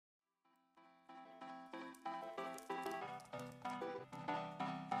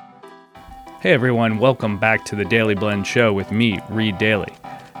Hey everyone, welcome back to the Daily Blend Show with me, Reed Daly.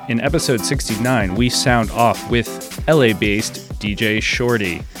 In episode 69, we sound off with LA-based DJ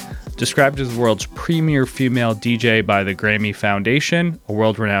Shorty. Described as the world's premier female DJ by the Grammy Foundation, a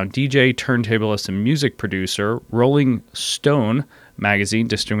world-renowned DJ, turntablist, and music producer, Rolling Stone magazine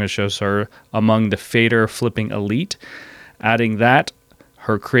distinguishes her among the fader-flipping elite. Adding that,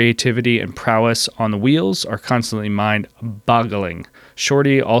 her creativity and prowess on the wheels are constantly mind-boggling.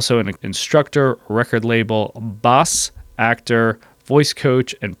 Shorty, also an instructor, record label boss, actor, voice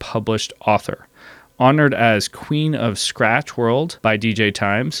coach, and published author. Honored as Queen of Scratch World by DJ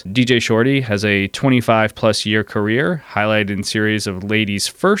Times, DJ Shorty has a 25-plus year career, highlighted in series of Ladies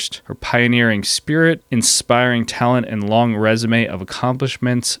First. Her pioneering spirit, inspiring talent, and long resume of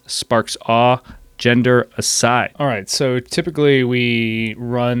accomplishments sparks awe, gender aside. All right, so typically we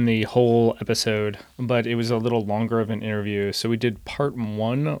run the whole episode, but it was a little longer of an interview. So we did part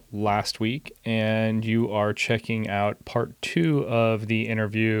 1 last week, and you are checking out part 2 of the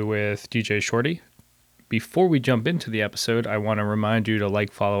interview with DJ Shorty. Before we jump into the episode, I want to remind you to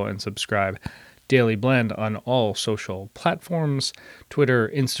like, follow, and subscribe Daily Blend on all social platforms.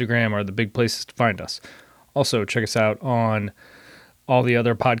 Twitter, Instagram are the big places to find us. Also, check us out on all the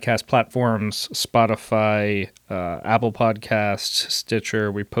other podcast platforms, Spotify, Apple Podcasts, Stitcher.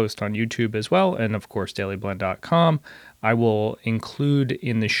 We post on YouTube as well, and of course, dailyblend.com. I will include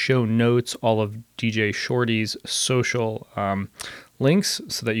in the show notes all of DJ Shorty's social links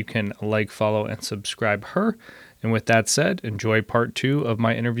so that you can like, follow, and subscribe her. And with that said, enjoy part 2 of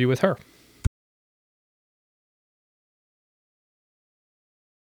my interview with her.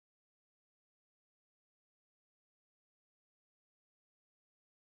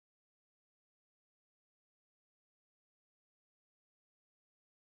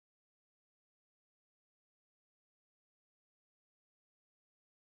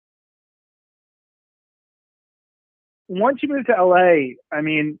 Once you moved to LA, I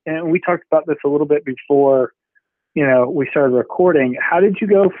mean, and we talked about this a little bit before, we started recording. How did you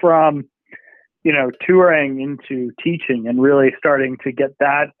go from, touring into teaching and really starting to get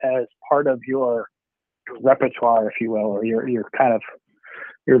that as part of your repertoire, if you will, or your kind of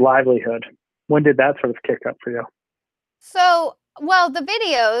your livelihood? When did that sort of kick up for you? So, well, the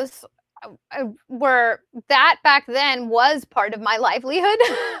videos were that back then was part of my livelihood.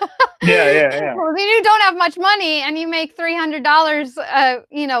 Yeah. When you don't have much money and you make $300,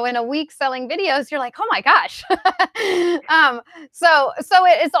 in a week selling videos, you're like, oh my gosh. So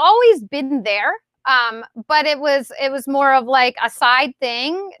it's always been there. But it was more of like a side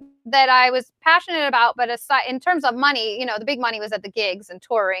thing that I was passionate about. But aside, in terms of money, the big money was at the gigs and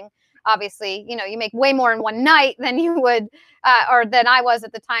touring. Obviously, you make way more in one night than you would, or than I was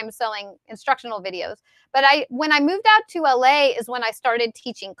at the time selling instructional videos. But when I moved out to LA is when I started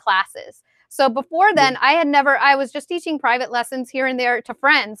teaching classes. So before then, I was just teaching private lessons here and there to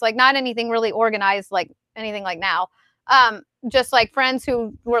friends, like not anything really organized, like anything like now. Just like friends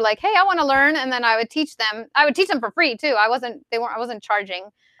who were like, hey, I want to learn. And then I would teach them. I would teach them for free too. I wasn't charging.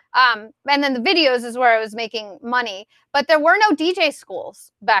 And then the videos is where I was making money, but there were no DJ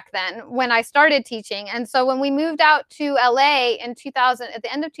schools back then when I started teaching. And so when we moved out to LA in 2000, at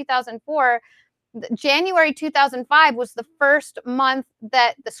the end of 2004, January 2005 was the first month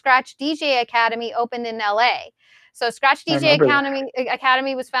that the Scratch DJ Academy opened in LA. So Scratch DJ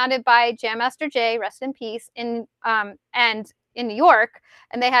Academy was founded by Jam Master Jay, rest in peace, and in New York,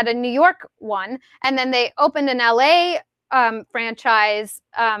 and they had a New York one, and then they opened an LA franchise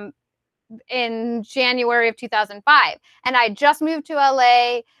in January of 2005. And I just moved to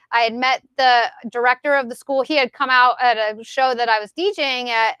LA. I had met the director of the school. He had come out at a show that I was DJing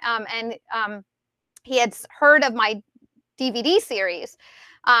at, and he had heard of my DVD series.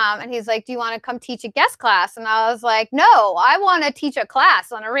 And he's like, do you want to come teach a guest class? And I was like, no, I want to teach a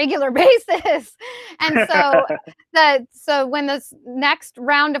class on a regular basis. And so when this next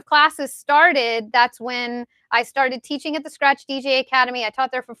round of classes started, that's when I started teaching at the Scratch DJ Academy. I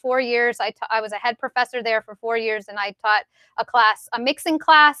taught there for 4 years. I was a head professor there for 4 years, and I taught a mixing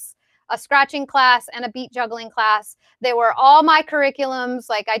class, a scratching class, and a beat juggling class. They were all my curriculums.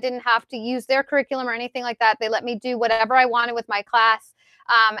 Like I didn't have to use their curriculum or anything like that. They let me do whatever I wanted with my class.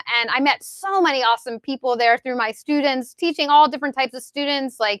 And I met so many awesome people there through my students, teaching all different types of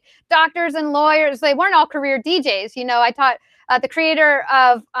students, like doctors and lawyers. They weren't all career DJs. I taught the creator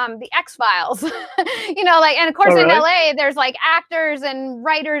of the X-Files, and of course in LA, there's like actors and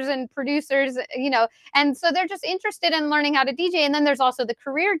writers and producers, and so they're just interested in learning how to DJ. And then there's also the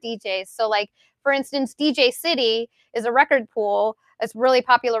career DJs. So like, for instance, DJ City is a record pool. It's a really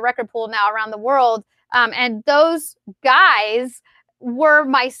popular record pool now around the world. And those guys were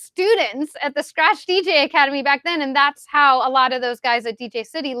my students at the Scratch DJ Academy back then. And that's how a lot of those guys at DJ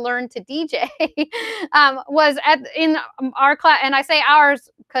City learned to DJ, was in our class. And I say ours,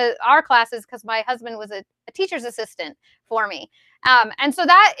 because our classes, because my husband was a teacher's assistant for me. And so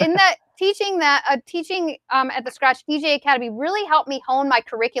that in that teaching at the Scratch DJ Academy really helped me hone my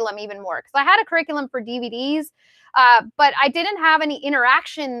curriculum even more, because I had a curriculum for DVDs, but I didn't have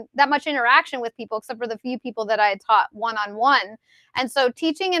that much interaction with people, except for the few people that I had taught one-on-one. And so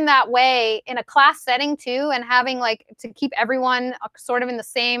teaching in that way in a class setting too, and having like to keep everyone sort of in the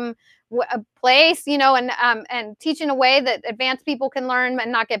same place, and teach in a way that advanced people can learn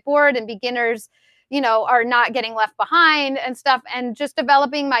and not get bored, and beginners, are not getting left behind and stuff, and just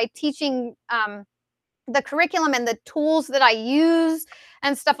developing my teaching, the curriculum and the tools that I use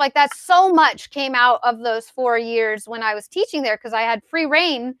and stuff like that. So much came out of those 4 years when I was teaching there, because I had free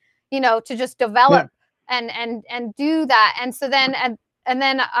reign, to just develop and do that. And so then, and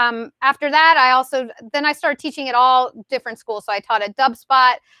then after that, I started teaching at all different schools. So I taught at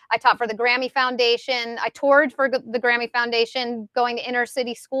Dubspot, I taught for the Grammy Foundation, I toured for the Grammy Foundation, going to inner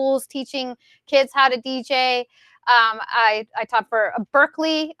city schools, teaching kids how to DJ. I taught for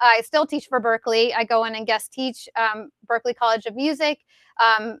Berkeley. I still teach for Berkeley. I go in and guest teach Berkeley College of Music.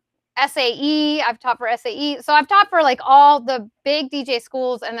 SAE, I've taught for SAE. So I've taught for like all the big DJ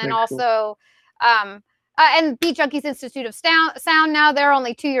schools, and then Very also and Beat Junkies Institute of Sound. Now they're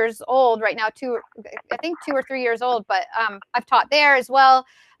only 2 years old right now, I think 2 or 3 years old, but I've taught there as well.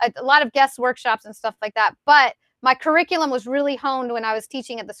 A lot of guest workshops and stuff like that. But my curriculum was really honed when I was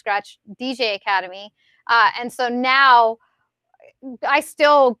teaching at the Scratch DJ Academy. And so now I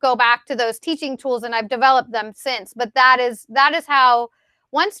still go back to those teaching tools, and I've developed them since. But that is how,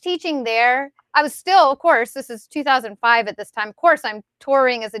 once teaching there, I was still, of course, this is 2005 at this time. Of course, I'm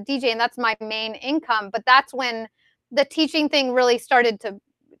touring as a DJ, and that's my main income. But that's when the teaching thing really started to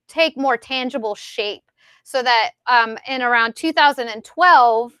take more tangible shape. So that in around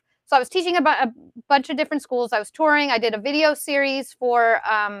 2012, so I was teaching about a bunch of different schools. I was touring. I did a video series for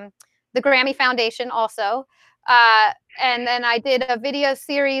the Grammy Foundation also. And then I did a video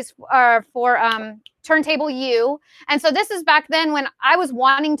series for Turntable U. And so this is back then when I was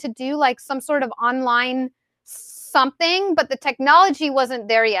wanting to do like some sort of online something, but the technology wasn't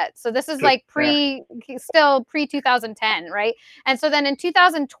there yet. So this is like still pre 2010, right? And so then in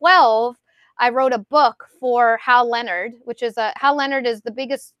 2012, I wrote a book for Hal Leonard, Hal Leonard is the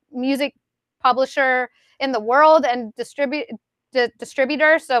biggest music publisher in the world and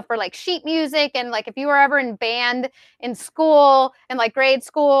distributor. So for like sheet music, and like if you were ever in band in school, in like grade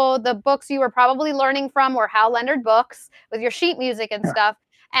school, the books you were probably learning from were Hal Leonard books with your sheet music and stuff.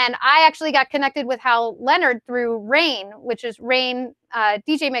 And I actually got connected with Hal Leonard through Rain, which is Rain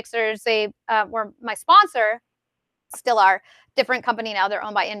DJ Mixers. They were my sponsor, still are. Different company now, they're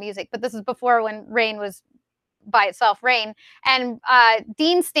owned by InMusic, but this is before when Rain was by itself, Rain. And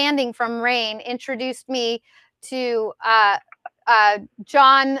Dean Standing from Rain introduced me to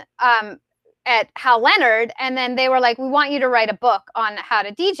John at Hal Leonard, and then they were like, we want you to write a book on how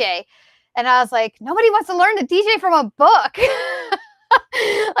to DJ. And I was like, nobody wants to learn to DJ from a book.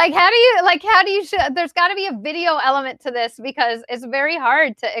 How do you there's got to be a video element to this, because it's very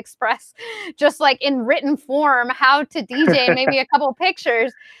hard to express just like in written form how to DJ and maybe a couple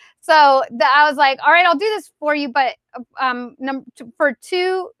pictures. So I was like, all right, I'll do this for you. But for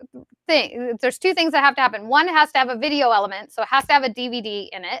two things, there's two things that have to happen. One, it has to have a video element. So it has to have a DVD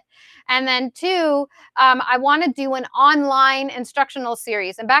in it. And then two, I want to do an online instructional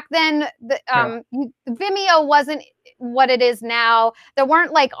series. And back then, Vimeo wasn't what it is now. There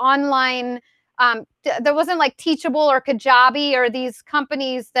weren't like online, there wasn't like Teachable or Kajabi or these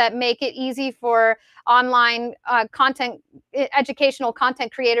companies that make it easy for online educational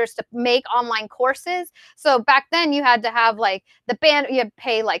content creators to make online courses. So back then you had to have like you had to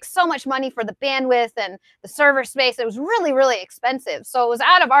pay like so much money for the bandwidth and the server space. It was really, really expensive. So it was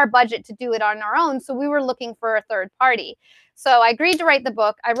out of our budget to do it on our own. So we were looking for a third party. So I agreed to write the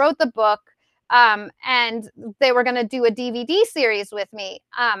book. I wrote the book. And they were going to do a DVD series with me.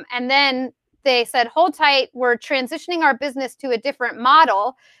 And then they said, hold tight, we're transitioning our business to a different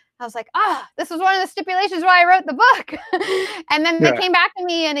model. I was like, this was one of the stipulations why I wrote the book. And then they came back to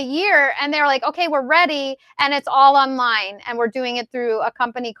me in a year and they were like, okay, we're ready. And it's all online. And we're doing it through a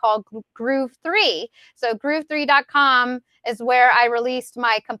company called Groove 3. So groove3.com is where I released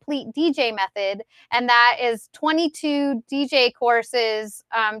my complete DJ method. And that is 22 DJ courses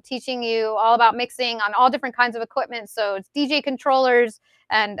teaching you all about mixing on all different kinds of equipment. So it's DJ controllers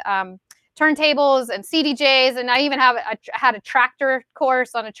and turntables and CDJs, and I even had a tractor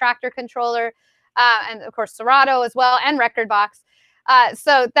course on a tractor controller, and of course Serato as well, and Record Box.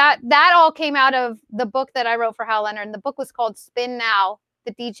 So that all came out of the book that I wrote for Hal Leonard. And the book was called Spin Now,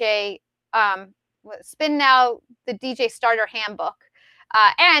 the DJ Starter Handbook.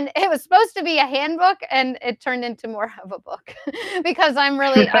 And it was supposed to be a handbook, and it turned into more of a book because I'm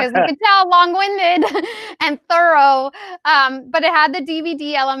really, as you can tell, long-winded and thorough. But it had the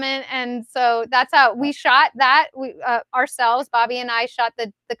DVD element, and so that's how we shot that. We ourselves, Bobby and I, shot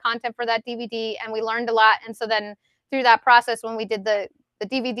the content for that DVD, and we learned a lot. And so then through that process, when we did the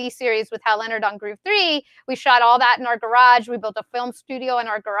DVD series with Hal Leonard on Groove 3, we shot all that in our garage. We built a film studio in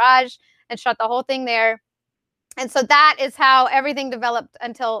our garage and shot the whole thing there. And so that is how everything developed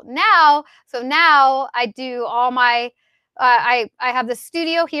until now. So now I do all my, I have the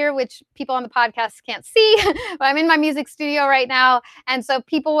studio here, which people on the podcast can't see, but I'm in my music studio right now. And so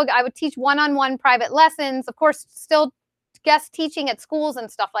I would teach one-on-one private lessons, of course, still guest teaching at schools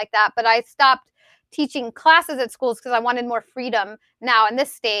and stuff like that. But I stopped teaching classes at schools because I wanted more freedom now in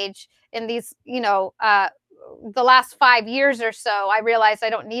this stage, in these, the last 5 years or so. I realized I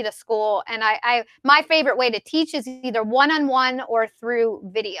don't need a school. And my favorite way to teach is either one-on-one or through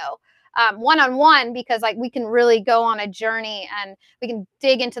video. One-on-one, because we can really go on a journey and we can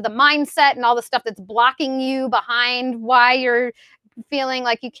dig into the mindset and all the stuff that's blocking you behind why you're feeling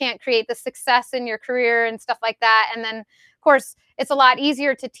like you can't create the success in your career and stuff like that. And then, of course, it's a lot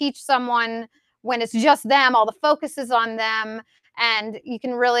easier to teach someone when it's just them, all the focus is on them, and you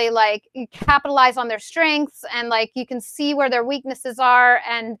can really you capitalize on their strengths, and you can see where their weaknesses are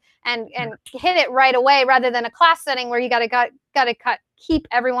and hit it right away, rather than a class setting where you got to keep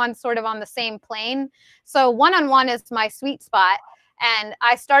everyone sort of on the same plane. So one-on-one is my sweet spot. And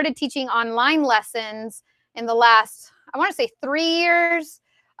I started teaching online lessons in the last, I want to say 3 years.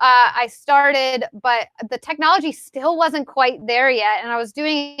 I started, but the technology still wasn't quite there yet. And I was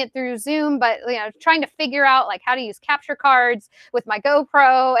doing it through Zoom, but trying to figure out how to use capture cards with my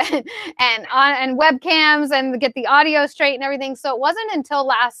GoPro and webcams and get the audio straight and everything. So it wasn't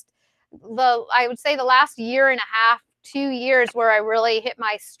until I would say the last year and a half, 2 years, where I really hit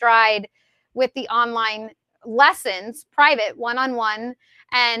my stride with the online lessons, private one-on-one.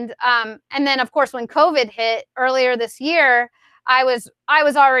 And then of course, when COVID hit earlier this year, I was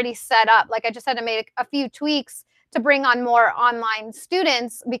already set up. I just had to make a few tweaks to bring on more online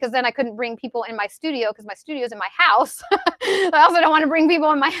students, because then I couldn't bring people in my studio, because my studio is in my house. I also don't want to bring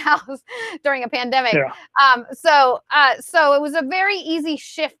people in my house during a pandemic. Yeah. So it was a very easy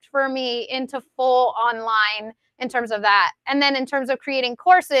shift for me into full online in terms of that. And then in terms of creating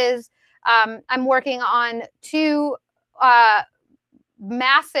courses, I'm working on 2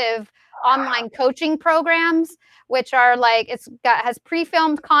 massive online coaching programs, which are has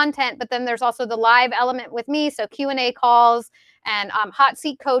pre-filmed content, but then there's also the live element with me. So Q&A calls and hot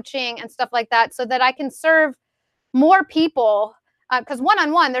seat coaching and stuff like that, so that I can serve more people. Because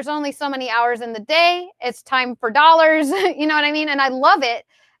one-on-one, there's only so many hours in the day. It's time for dollars. You know what I mean? And I love it.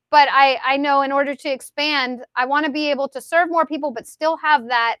 But I know in order to expand, I want to be able to serve more people, but still have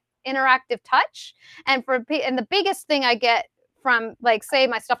that interactive touch. And the biggest thing I get from say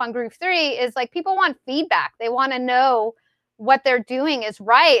my stuff on Groove 3 is people want feedback. They want to know what they're doing is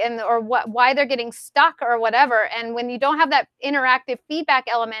right, or why they're getting stuck or whatever. And when you don't have that interactive feedback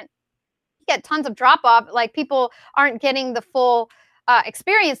element, you get tons of drop off. People aren't getting the full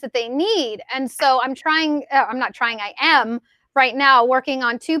experience that they need. And so I am right now working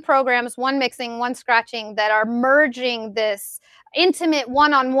on 2 programs, one mixing, one scratching, that are merging this intimate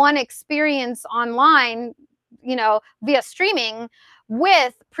one-on-one experience online, via streaming,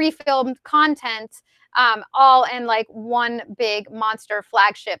 with pre-filmed content, all in one big monster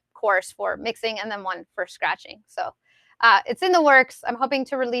flagship course for mixing, and then one for scratching. So it's in the works. I'm hoping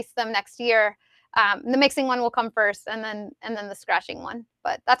to release them next year. The mixing one will come first, and then the scratching one.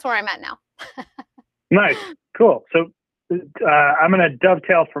 But that's where I'm at now. Nice, cool. So I'm going to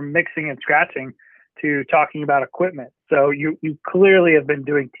dovetail from mixing and scratching to talking about equipment. So you clearly have been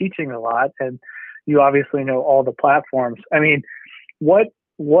doing teaching a lot, and you obviously know all the platforms. I mean, what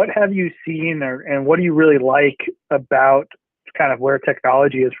have you seen, and what do you really like about kind of where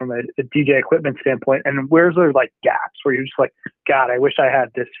technology is from a DJ equipment standpoint, and where's there gaps where you're just God, I wish I had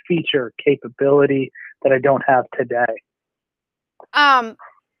this feature capability that I don't have today?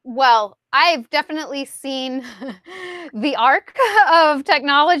 Well, I've definitely seen the arc of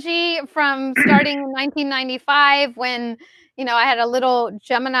technology from starting in 1995, when I had a little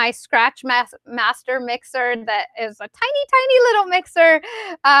Gemini Scratch Master mixer that is a tiny little mixer,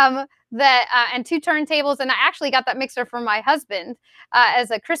 and 2 turntables. And I actually got that mixer from my husband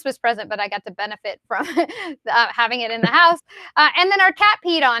as a Christmas present, but I got to benefit from having it in the house. And then our cat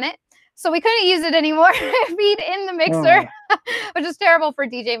peed on it. So we couldn't use it anymore, feed in the mixer, which is terrible for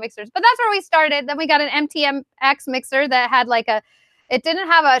DJ mixers. But that's where we started. Then we got an MTMX mixer that had like it didn't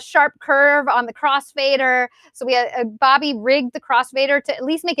have a sharp curve on the crossfader. So we had Bobby rigged the crossfader to at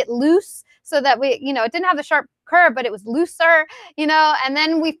least make it loose so that it didn't have the sharp curve, but it was looser, and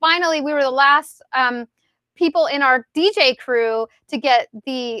then we were the last people in our DJ crew to get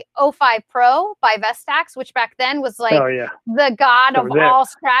the 05 Pro by Vestax, which back then was like the god of all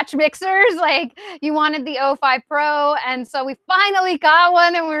scratch mixers. Like you wanted the 05 Pro. And so we finally got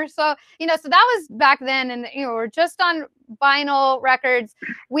one, and we were so that was back then. And, we're just on vinyl records.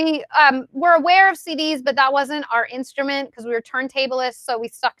 We were aware of CDs, but that wasn't our instrument because we were turntablists. So we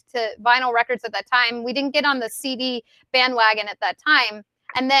stuck to vinyl records at that time. We didn't get on the CD bandwagon at that time.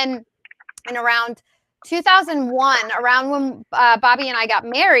 And then in around 2001, around when Bobby and I got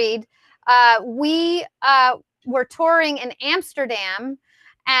married, we were touring in Amsterdam.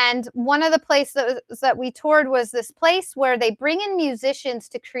 And one of the places that we toured was this place where they bring in musicians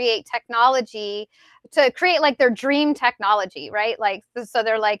to create technology, to create like their dream technology, right? Like, so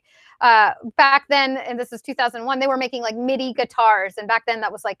they're like, back then, and this is 2001, they were making like MIDI guitars. And back then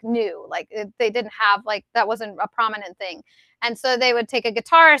that was like new, like they didn't have that wasn't a prominent thing. And so they would take a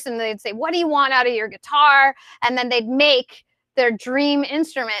guitarist and they'd say, what do you want out of your guitar? And then they'd make their dream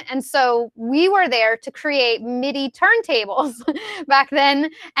instrument. And so we were there to create MIDI turntables back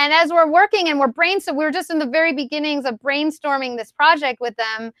then. And as we're working and we were just in the very beginnings of brainstorming this project with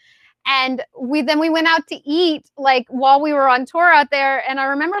them. And we went out to eat like while we were on tour out there. And I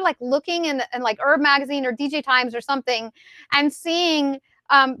remember like looking in like Herb Magazine or DJ Times or something and seeing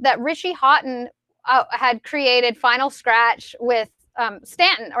that Richie Houghton had created Final Scratch with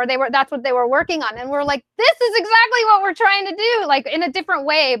Stanton, or that's what they were working on. And we're like, this is exactly what we're trying to do, like in a different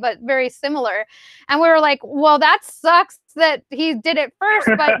way, but very similar. And we were like, well, that sucks that he did it first,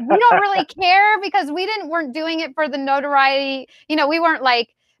 but we don't really care because we weren't doing it for the notoriety. We weren't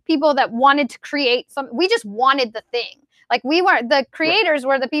like people that wanted to create we just wanted the thing. Like we weren't, the creators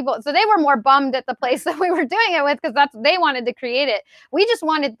were the people. So they were more bummed at the place that we were doing it with because they wanted to create it. We just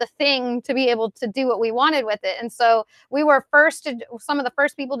wanted the thing to be able to do what we wanted with it. And so we were some of the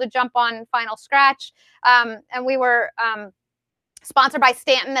first people to jump on Final Scratch. And we were sponsored by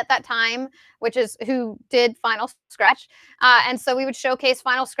Stanton at that time, which is who did Final Scratch. And so we would showcase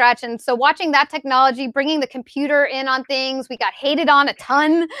Final Scratch. And so watching that technology, bringing the computer in on things, we got hated on a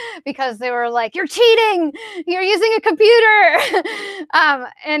ton because they were like, you're cheating, you're using a computer.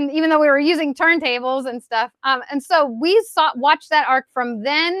 And even though we were using turntables and stuff. And so we watched that arc from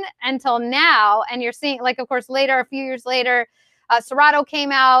then until now. And you're seeing, like, of course, a few years later, Serato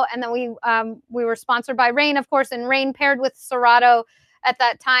came out, and then we were sponsored by Rane, of course, and Rane paired with Serato at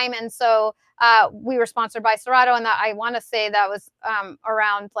that time. And so we were sponsored by Serato, and I want to say that was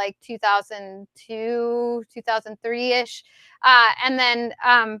around like 2002, 2003-ish. And then,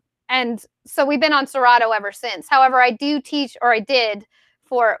 and so we've been on Serato ever since. However, I did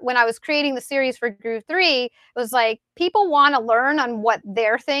for when I was creating the series for Groove 3, it was like people want to learn on what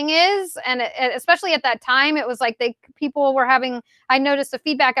their thing is. And especially at that time, it was like people were I noticed the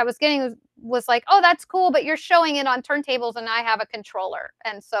feedback I was getting was like, oh, that's cool, but you're showing it on turntables and I have a controller.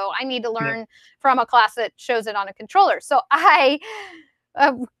 And so I need to learn from a class that shows it on a controller. So I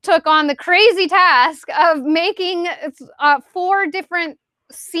took on the crazy task of making 4 different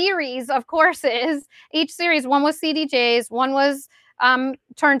series of courses. Each series, one was CDJs, one was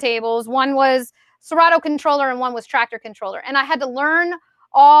turntables, one was Serato controller, and one was Traktor controller. And I had to learn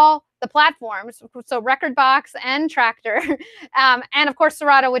all the platforms, so Rekordbox and Traktor, and of course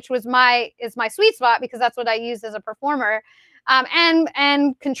Serato, which is my sweet spot because that's what I use as a performer,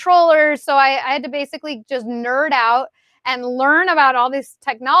 and controllers. So I had to basically just nerd out and learn about all this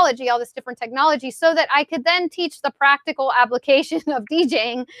different technology, so that I could then teach the practical application of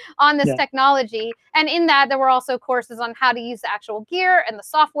DJing on this technology. And in that, there were also courses on how to use the actual gear and the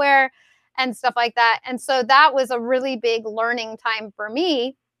software and stuff like that. And so that was a really big learning time for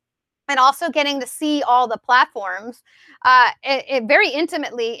me. And also getting to see all the platforms very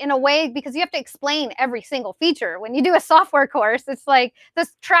intimately in a way, because you have to explain every single feature. When you do a software course, it's like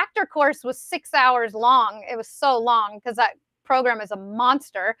this Traktor course was 6 hours long. It was so long because that program is a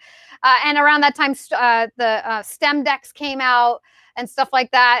monster. And around that time, the STEM decks came out and stuff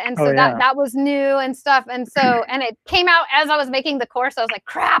like that. And so that was new and stuff. And so, and it came out as I was making the course. I was like,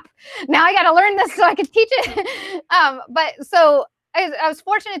 crap, now I got to learn this so I could teach it. But so I was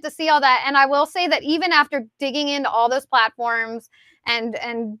fortunate to see all that. And I will say that even after digging into all those platforms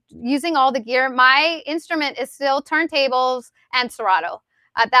and using all the gear, my instrument is still turntables and Serato.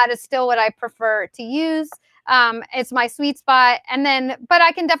 That is still what I prefer to use. It's my sweet spot. And then, but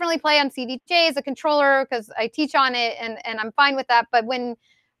I can definitely play on CDJ as a controller because I teach on it, and I'm fine with that. But when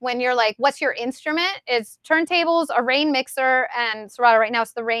you're like, what's your instrument? It's turntables, a Rane mixer, and Serato. Right now,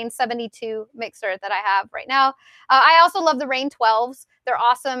 it's the Rane 72 mixer that I have right now. I also love the Rane 12s. They're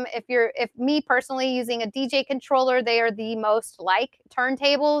awesome. If me personally using a DJ controller, they are the most like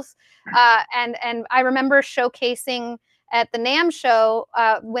turntables. And I remember showcasing at the NAMM show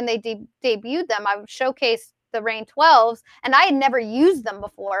when they debuted them. I would showcase the Rane 12s, and I had never used them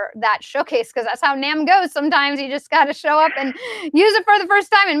before that showcase, because that's how NAMM goes. Sometimes you just got to show up and use it for the first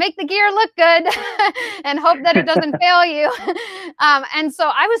time and make the gear look good and hope that it doesn't fail you. And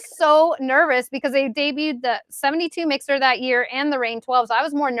so I was so nervous because they debuted the 72 mixer that year and the Rane 12s. I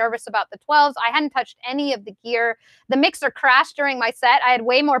was more nervous about the 12s. I hadn't touched any of the gear. The mixer crashed during my set. I had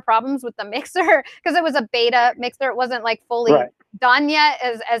way more problems with the mixer because it was a beta mixer. It wasn't like fully done yet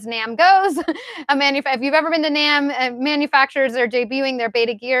as NAMM goes. If you've ever been to NAMM, manufacturers are debuting their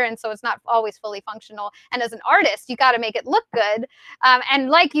beta gear, and so it's not always fully functional. And as an artist, you got to make it look good. And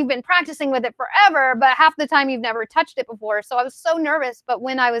like you've been practicing with it forever, but half the time you've never touched it before. So I was so nervous. But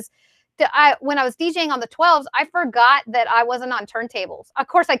when I was DJing on the 12s, I forgot that I wasn't on turntables. Of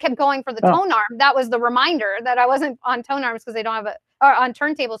course, I kept going for the tone arm. That was the reminder that I wasn't on tone arms because they don't have or on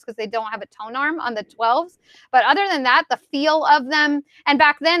turntables because they don't have a tone arm on the 12s. But other than that, the feel of them, and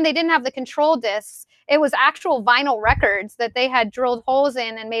back then they didn't have the control discs. It was actual vinyl records that they had drilled holes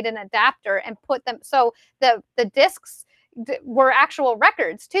in and made an adapter and put them. So the discs were actual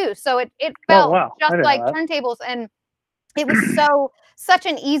records too. So it felt just like turntables, and it was such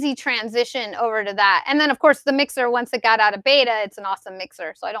an easy transition over to that. And then of course the mixer, once it got out of beta, it's an awesome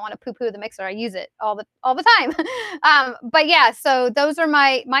mixer. So I don't want to poo-poo the mixer. I use it all the time. But yeah, so those are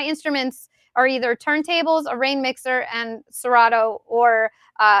my instruments are either turntables, a Rane mixer and Serato, or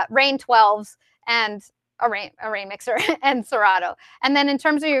Rane 12s and a Rane mixer and Serato. And then in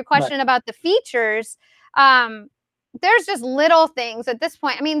terms of your question about the features, there's just little things at this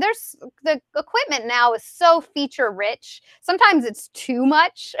point. I mean, there's the equipment now is so feature rich. Sometimes it's too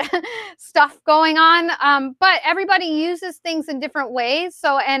much stuff going on, but everybody uses things in different ways.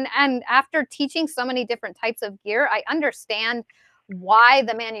 So, and after teaching so many different types of gear, I understand why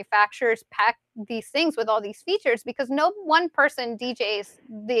the manufacturers pack these things with all these features, because no one person DJs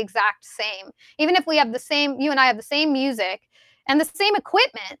the exact same. Even if we have the same, you and I have the same music and the same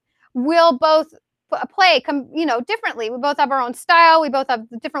equipment, we'll both play differently. We both have our own style. We both have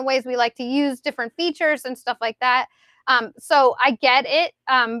different ways we like to use different features and stuff like that. So I get it.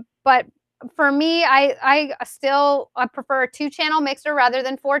 But for me, I prefer a 2-channel mixer rather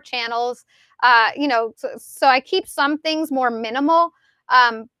than 4 channels. So I keep some things more minimal.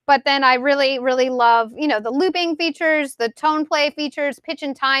 But then I really, really love, the looping features, the tone play features. Pitch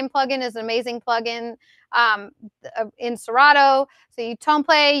and Time plugin is an amazing plugin in Serato. So you tone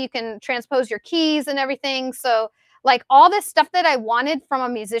play, you can transpose your keys and everything. So like all this stuff that I wanted from a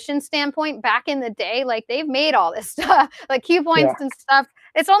musician standpoint back in the day, like they've made all this stuff, like cue points and stuff.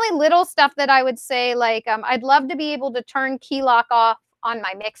 It's only little stuff that I would say, like, I'd love to be able to turn key lock off on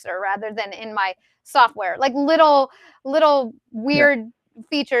my mixer rather than in my software, like little weird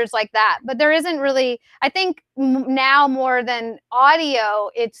features like that. But there isn't really, I think now more than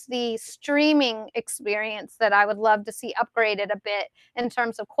audio, it's the streaming experience that I would love to see upgraded a bit in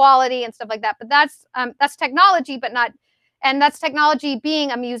terms of quality and stuff like that. But that's technology, but not, and that's technology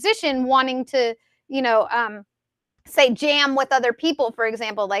being a musician wanting to, say jam with other people. For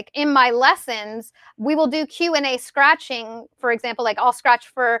example, like in my lessons, we will do Q&A scratching. For example, like I'll scratch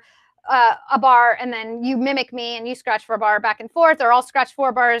for a bar and then you mimic me and you scratch for a bar back and forth, or I'll scratch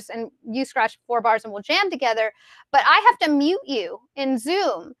 4 bars and you scratch 4 bars and we'll jam together. But I have to mute you in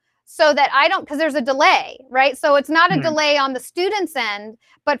Zoom so that I don't, because there's a delay, right? So it's not a delay on the student's end,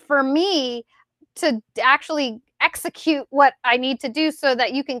 but for me to actually execute what I need to do so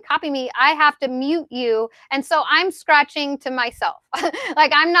that you can copy me, I have to mute you. And so I'm scratching to myself.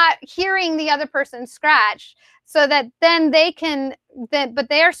 Like I'm not hearing the other person scratch, so that then they can, but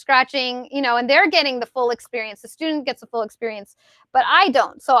they're scratching, and they're getting the full experience. The student gets the full experience, but I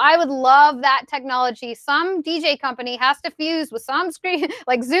don't. So I would love that technology. Some DJ company has to fuse with some screen,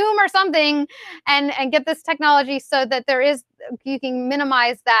 like Zoom or something, and get this technology so that you can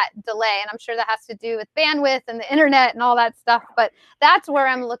minimize that delay. And I'm sure that has to do with bandwidth and the internet and all that stuff. But that's where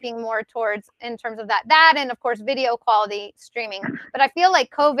I'm looking more towards in terms of that, and of course, video quality streaming. But I feel like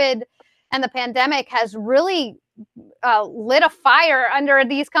COVID and the pandemic has really lit a fire under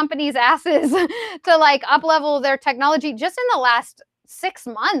these companies' asses to like up-level their technology. Just in the last 6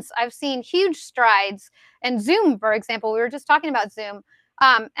 months, I've seen huge strides. And Zoom, for example, we were just talking about Zoom.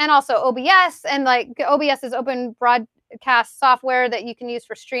 and also OBS, and like OBS is open broadcast software that you can use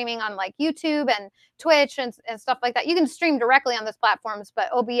for streaming on like YouTube and Twitch and stuff like that. You can stream directly on those platforms, but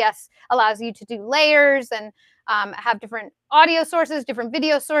OBS allows you to do layers and have different audio sources, different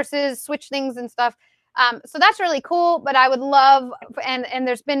video sources, switch things and stuff. So that's really cool, but I would love, and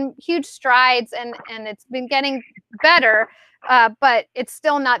there's been huge strides, and it's been getting better, but it's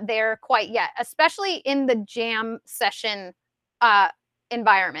still not there quite yet, especially in the jam session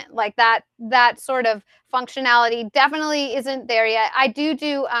environment. Like that sort of functionality definitely isn't there yet. I do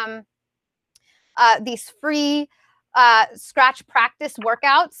these free scratch practice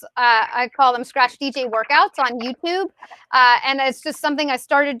workouts. I call them scratch DJ workouts on YouTube. And it's just something I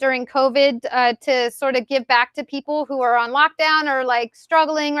started during COVID to sort of give back to people who are on lockdown or like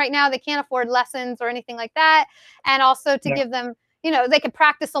struggling right now. They can't afford lessons or anything like that. And also to give them, they can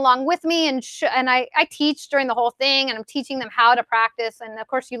practice along with me, and I teach during the whole thing, and I'm teaching them how to practice. And of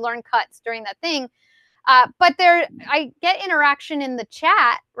course you learn cuts during that thing. But I get interaction in the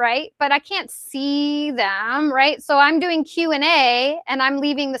chat, right? But I can't see them, right? So I'm doing Q&A, and I'm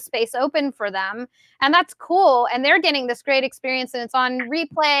leaving the space open for them, and that's cool. And they're getting this great experience, and it's on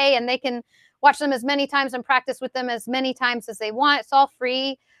replay, and they can watch them as many times and practice with them as many times as they want. It's all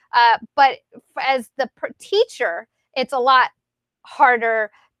free. But as the teacher, it's a lot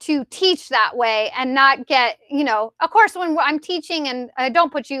harder to teach that way and not get, of course, when I'm teaching and I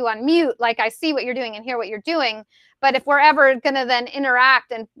don't put you on mute, like I see what you're doing and hear what you're doing. But if we're ever going to then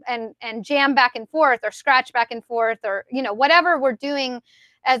interact and jam back and forth or scratch back and forth, or, whatever we're doing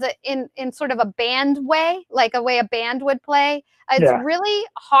as in sort of a band way, like a way a band would play, it's really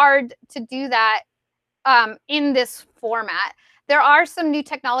hard to do that in this format. There are some new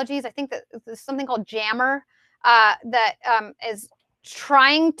technologies. I think that there's something called Jammer that is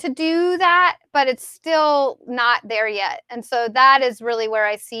trying to do that, but it's still not there yet. And so that is really where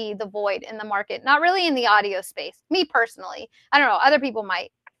I see the void in the market, not really in the audio space. Me personally, I don't know, other people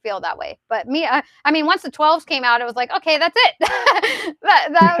might feel that way, but me, I mean, once the 12s came out, it was like, okay, that's it.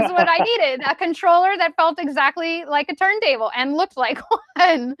 that was what I needed, a controller that felt exactly like a turntable and looked like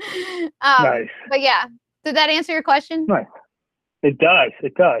one. Nice. But yeah, did that answer your question? Nice. It does.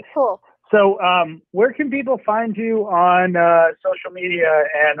 Cool. So where can people find you on social media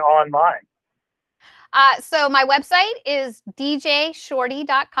and online? So my website is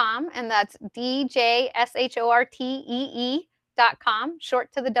djshortee.com, and that's DJSHORTEE.com,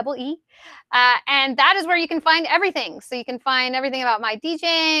 short to the double E. And that is where you can find everything. So you can find everything about my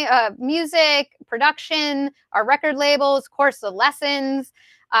DJing, music, production, our record labels, course of lessons,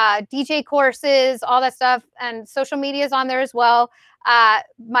 DJ courses, all that stuff. And social media is on there as well.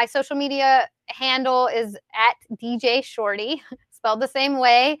 My social media handle is at DJ Shortee, spelled the same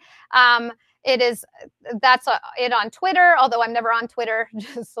way. That's it on Twitter, although I'm never on Twitter,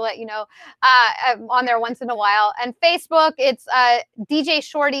 just to let you know. I'm on there once in a while. And Facebook, it's DJ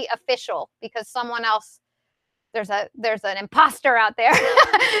Shortee Official, because someone else, there's an imposter out there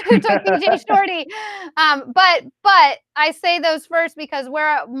who took DJ Shortee. But I say those first because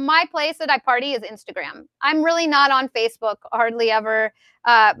where my place that I party is Instagram. I'm really not on Facebook hardly ever.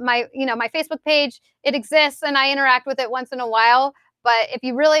 My Facebook page, it exists and I interact with it once in a while. But if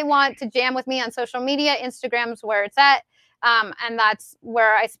you really want to jam with me on social media, Instagram's where it's at. And that's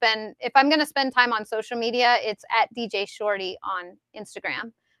where I spend, if I'm going to spend time on social media, it's at DJ Shortee on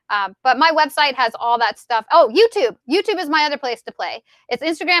Instagram. But my website has all that stuff. Oh, YouTube. YouTube is my other place to play. It's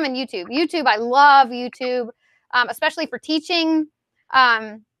Instagram and YouTube. YouTube, I love YouTube, especially for teaching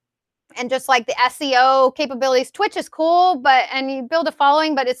and just like the SEO capabilities. Twitch is cool, and you build a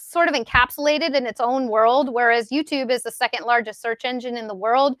following, but it's sort of encapsulated in its own world, whereas YouTube is the second largest search engine in the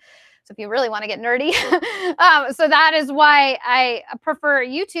world. So if you really want to get nerdy, so that is why I prefer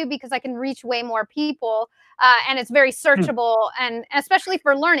YouTube, because I can reach way more people. And it's very searchable, and especially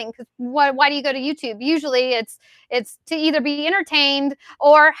for learning. Because why do you go to YouTube? Usually, it's to either be entertained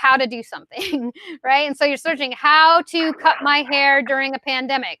or how to do something, right? And so you're searching how to cut my hair during a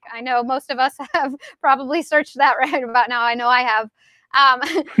pandemic. I know most of us have probably searched that right about now. I know I have.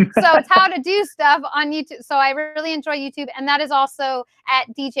 So it's how to do stuff on YouTube. So I really enjoy YouTube, and that is also at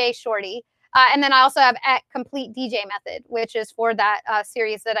DJ Shortee. And then I also have at Complete DJ Method, which is for that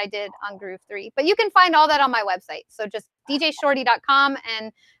series that I did on Groove 3. But you can find all that on my website. So just djshortee.com.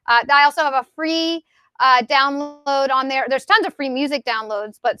 And I also have a free download on there. There's tons of free music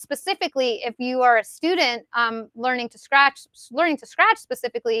downloads, but specifically if you are a student learning to scratch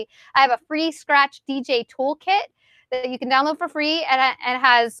specifically, I have a free Scratch DJ toolkit that you can download for free, and it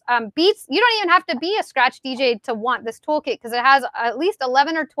has beats. You don't even have to be a scratch DJ to want this toolkit, because it has at least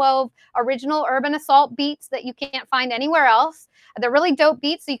 11 or 12 original Urban Assault beats that you can't find anywhere else. They're really dope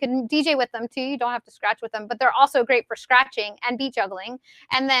beats, so you can DJ with them too. You don't have to scratch with them, but they're also great for scratching and beat juggling.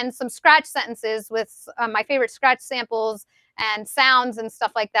 And then some scratch sentences with my favorite scratch samples and sounds and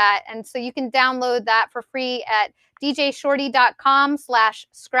stuff like that. And so you can download that for free at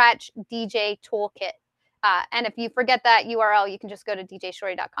djshorty.com/scratch-dj-toolkit. And if you forget that URL, you can just go to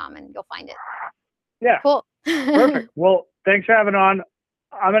djshorty.com and you'll find it. Yeah. Cool. Perfect. Well, thanks for having on.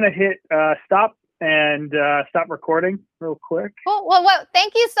 I'm going to hit stop and stop recording real quick. Cool. Well,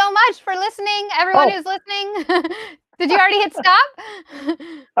 thank you so much for listening, everyone who's listening. Did you already hit stop?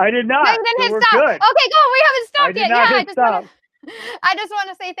 I did not. No, you didn't hit stop. Good. Okay, cool. We haven't stopped yet. I just want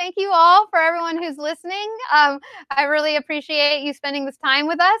to say thank you all for everyone who's listening. I really appreciate you spending this time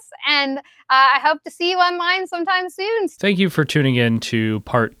with us, and I hope to see you online sometime soon. Thank you for tuning in to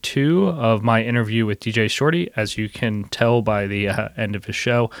part 2 of my interview with DJ Shorty. As you can tell by the end of his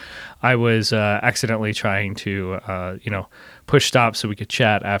show, I was accidentally trying to, push stop so we could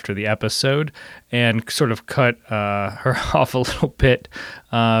chat after the episode, and sort of cut her off a little bit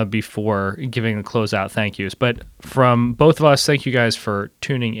before giving the closeout thank yous. But from both of us, thank you guys for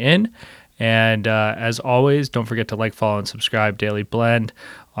tuning in. And as always, don't forget to like, follow, and subscribe Daily Blend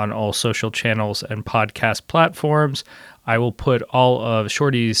on all social channels and podcast platforms. I will put all of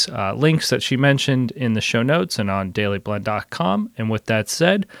Shorty's links that she mentioned in the show notes and on dailyblend.com. And with that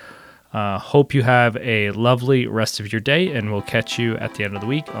said, hope you have a lovely rest of your day, and we'll catch you at the end of the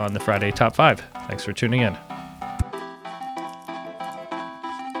week on the Friday Top 5. Thanks for tuning in.